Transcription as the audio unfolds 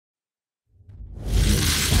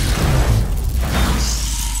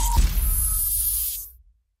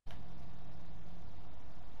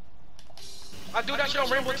do that shit on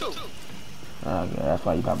Rainbow too. Yeah, that's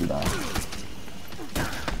why you probably died.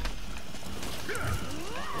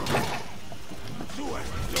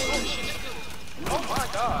 Oh my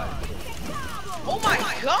god. Oh my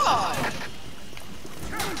god.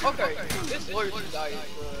 Okay, this lawyer just died.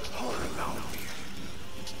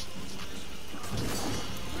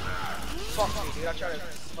 Fuck me, dude. I tried to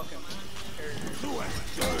fucking.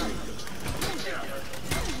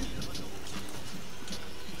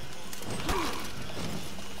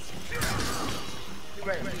 You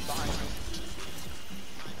ready? He's behind me.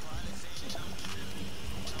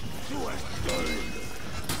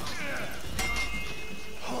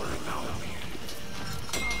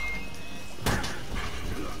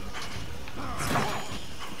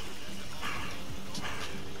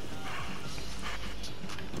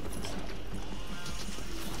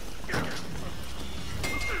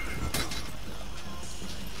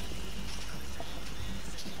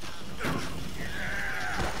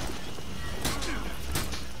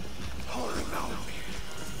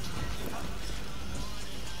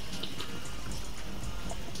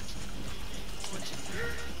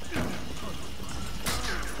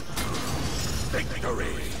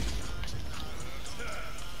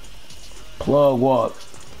 Plug what?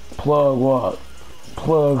 Plug what?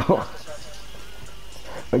 Plug what?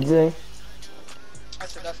 What'd you say? I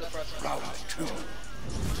said that's the first round 2.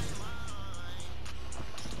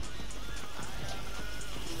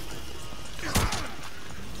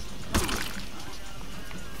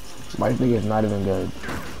 My thing is not even good.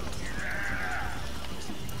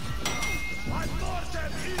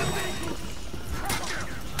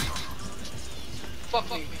 Fuck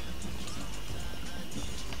me.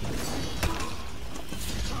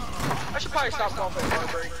 I should probably stop going for the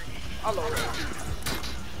library. I'll lower it.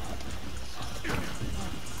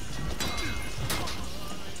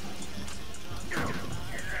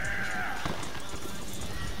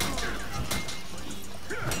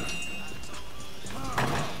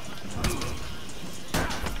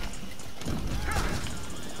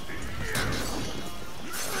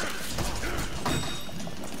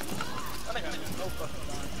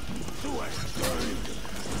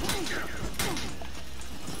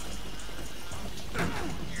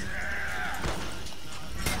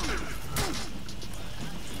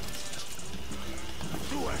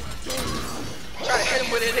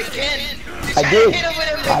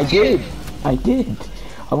 I did.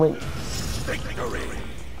 I went.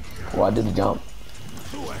 Oh, I did the jump.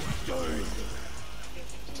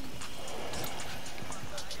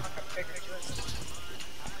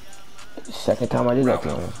 Second time I did that to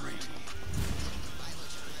him.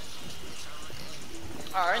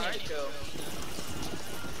 Alright, I need to kill.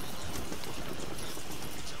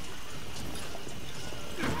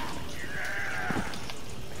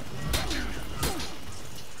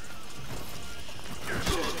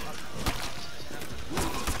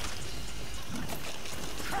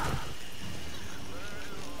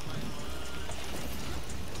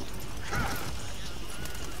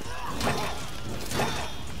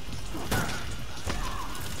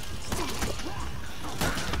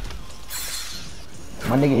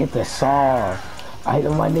 My nigga hit the saw.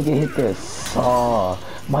 My nigga hit the saw.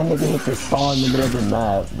 My nigga hit the saw in the middle of the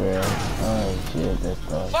map, bro. Oh shit, that's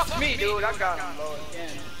tough. Fuck me, dude. I got him low again.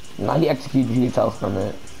 Now he executed you, need health from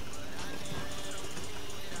it.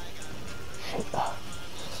 Shit.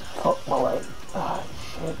 Fuck my leg. Ah,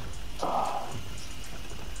 shit. Ah.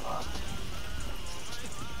 Fuck.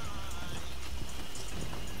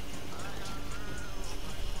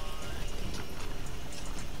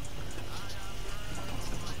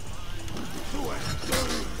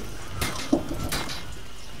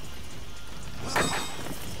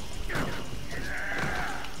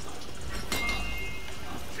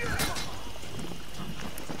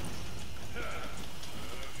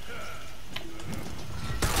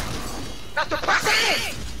 That's the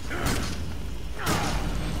president!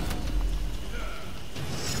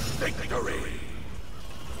 Victory!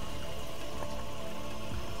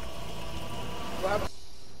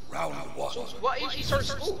 Round 1. So what age he started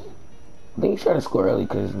school? I think he started school early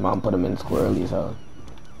because mom put him in school early as hell.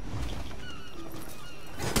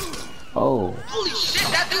 Oh. Holy shit,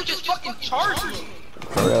 that dude just fucking charged me!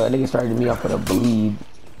 For real, that nigga started me off with a bleed.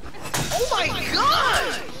 Oh my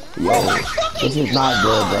god! Yo, oh this is not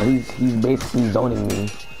good, bro. He's basically zoning me.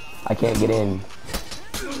 I can't get in.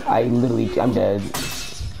 I'm dead.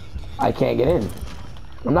 I can't get in.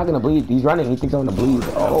 I'm not gonna bleed. He's running. He thinks I'm gonna bleed.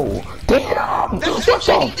 Oh, damn! That's what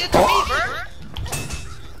he did to me, bro.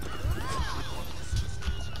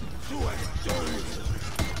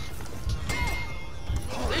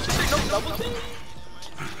 Did you say no double team?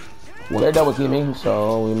 Well, they're double teaming,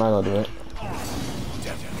 so we might as well do it.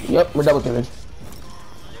 Yep, we're double teaming.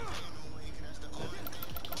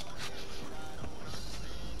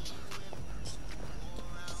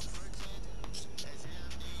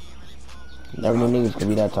 Never knew niggas could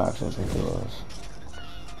be that toxic.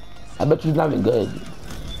 I bet you he's not even good.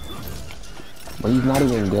 But he's not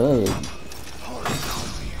even good.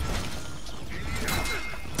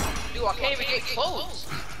 Dude, I can't even get close.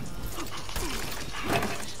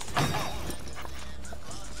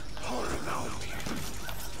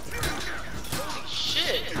 Holy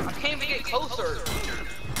shit, I can't even get closer.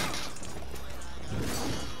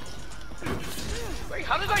 Wait,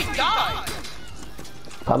 how did I die?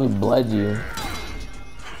 Probably bled you.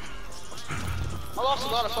 I lost a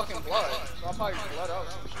lot of fucking blood, so I'll probably bled out.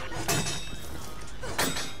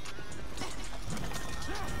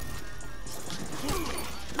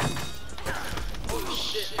 Holy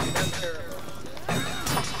shit, that's terrible.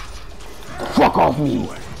 Fuck off me!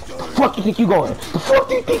 The fuck you think you going? The fuck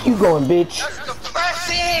do you think you going, bitch? That's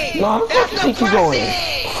depressing! Nah, the fuck you think you going?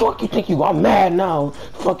 The fuck you think you going? I'm mad now.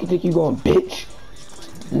 The fuck you think you going, bitch?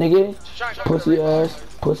 Nigga, pussy ass,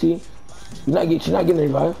 pussy. You're not getting the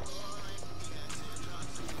revive.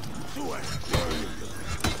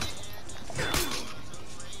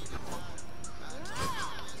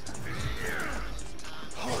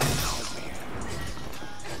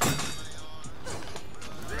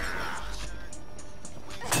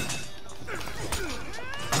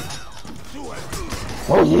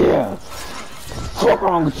 Oh yeah! Fuck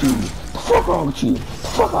wrong with you? The fuck wrong with you? The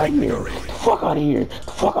fuck out of here! The fuck out of here!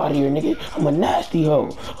 The fuck out of here, nigga! I'm a nasty hoe!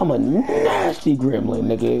 I'm a nasty gremlin,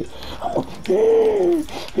 nigga! I'm a...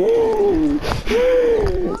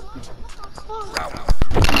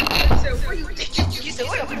 Where you think you said,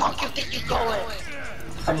 where the fuck you think you going?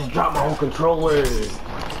 I just dropped my own controller!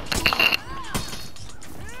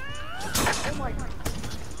 Oh my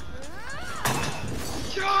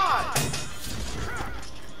god!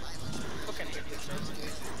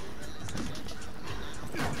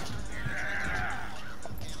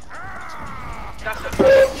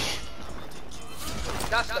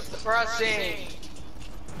 That's depressing.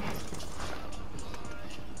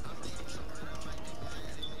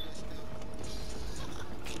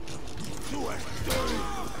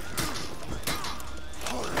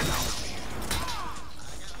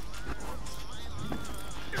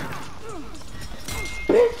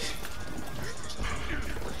 Bitch!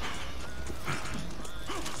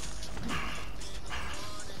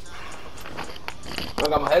 I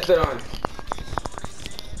got my headset on.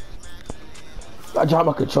 I dropped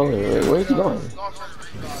my controller. Where's he going?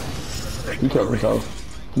 He killed himself.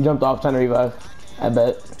 He jumped off trying to revive. I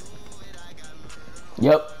bet.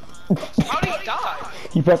 Yep. How did he die?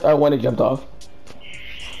 He pressed R1 and jumped off.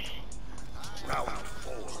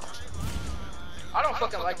 I don't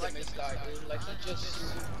fucking like this guy, dude. Like, he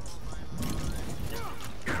just...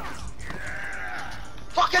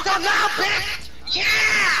 Fuck is on now, bitch! Yeah!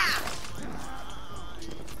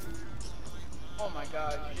 Oh my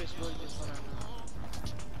god, you just really just wanna...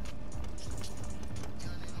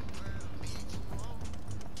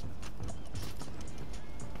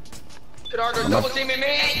 Could Argo double teaming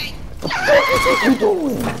me? What the fuck you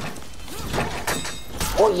doing?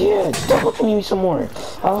 Oh yeah, double team me some more.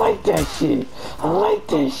 I like that shit. I like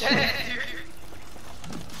that shit.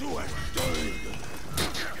 You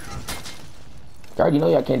already know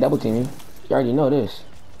y'all can't double team me. You already know this.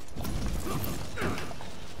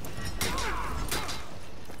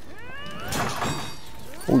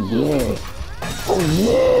 Oh yeah. Oh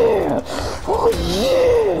yeah. Oh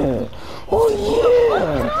yeah. Oh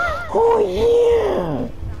yeah. Oh yeah.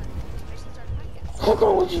 Fuck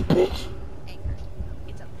on with you, bitch.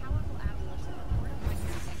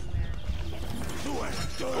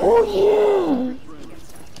 Oh yeah.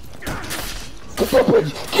 Get that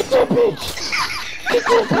bitch. Get that bitch. Get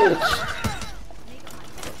that bitch.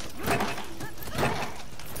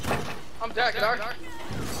 I'm dead, Dark.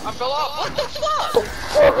 I fell off. What the fuck? The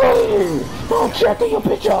fuck out of here. Don't check your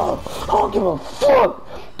bitch off. I don't give a fuck.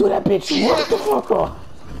 Do that bitch right the fuck off.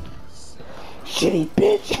 Shitty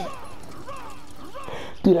bitch.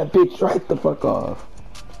 Do that bitch right the fuck off.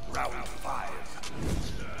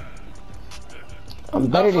 I'm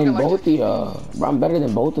better than both of y'all. I'm better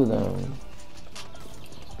than both of them.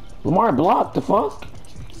 Lamar blocked the fuck.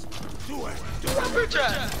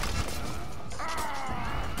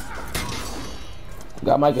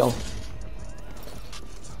 Got Michael.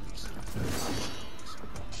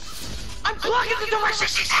 I'm blocking the direction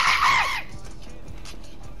she's at!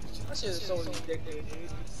 That shit is so ridiculous, dude.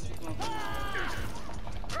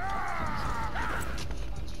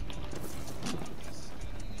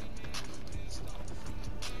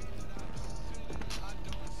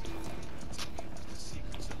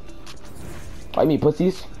 Fight me,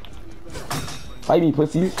 pussies. Fight me,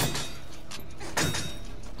 pussies.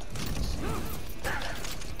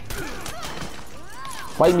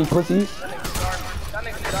 Fight me, pussies.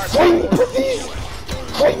 Fight me, pussies.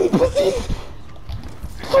 Fight me, pussies.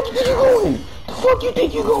 The fuck you think you going? The fuck you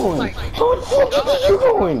think you going? Where the fuck you think you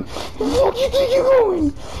going? The fuck you think you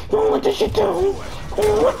going? Don't let this shit down.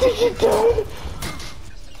 Don't let this shit down.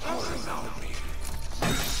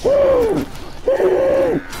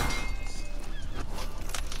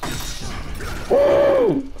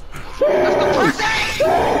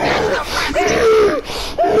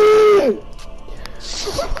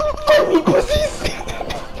 Fight me, pussies!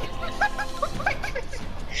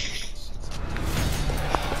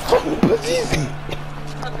 Fight me, pussies!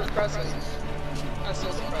 That's depressing. That's so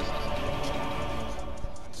depressing.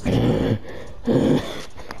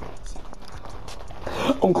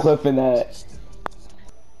 I'm clipping that.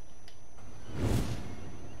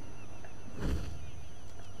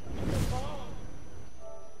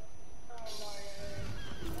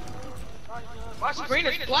 My screen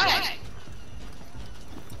is black.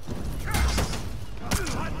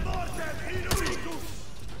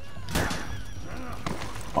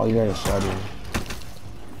 Oh, you gotta start it.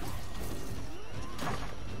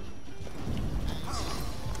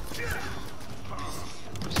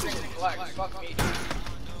 Screen is black. Fuck me.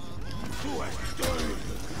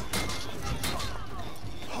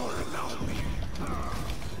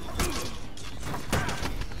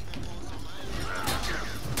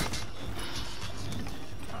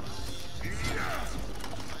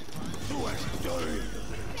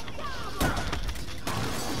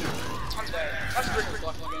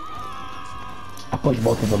 I pushed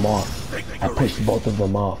both of them off. I pushed both of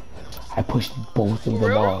them off. I pushed both of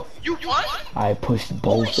them off. You won? I pushed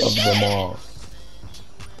both of them off.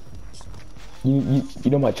 You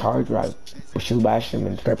know my charge, right? Shield bash him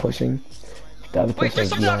and start pushing. The other Wait, person there's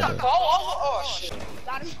is something on behind that him. call? Oh shit.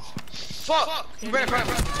 Got him. Fuck. You better grab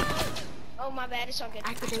him. Oh my bad, it's all good.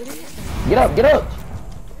 Activated. Get up, get up!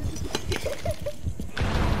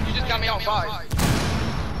 You just got me on 5.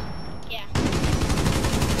 Yeah.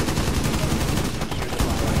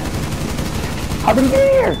 How did he get in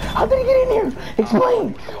here? How did he get in here?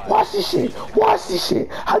 Explain! Watch this shit! Watch this shit!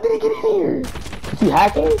 How did he get in here? Is he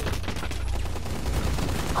hacking?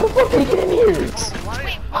 How the fuck did he get in here?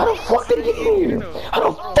 How the fuck did he get in here? How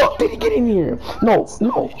the fuck did he get in here? No,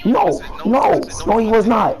 no, no, no, no, he was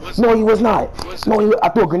not. No, he was not. No, I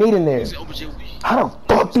threw a grenade in there. How the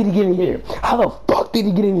fuck did he get in here? How the fuck did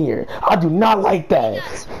he get in here? I do not like that.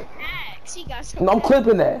 No, I'm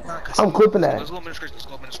clipping that. I'm clipping that.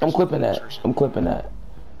 I'm clipping that. I'm clipping that.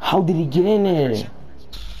 How did he get in there? This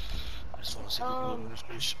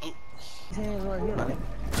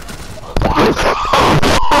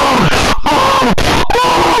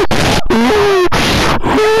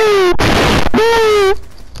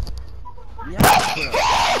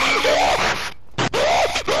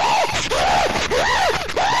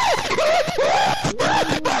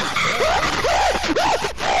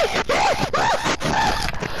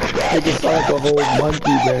nigga sound like a whole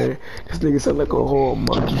monkey, man. This nigga sound like a whole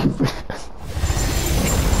monkey.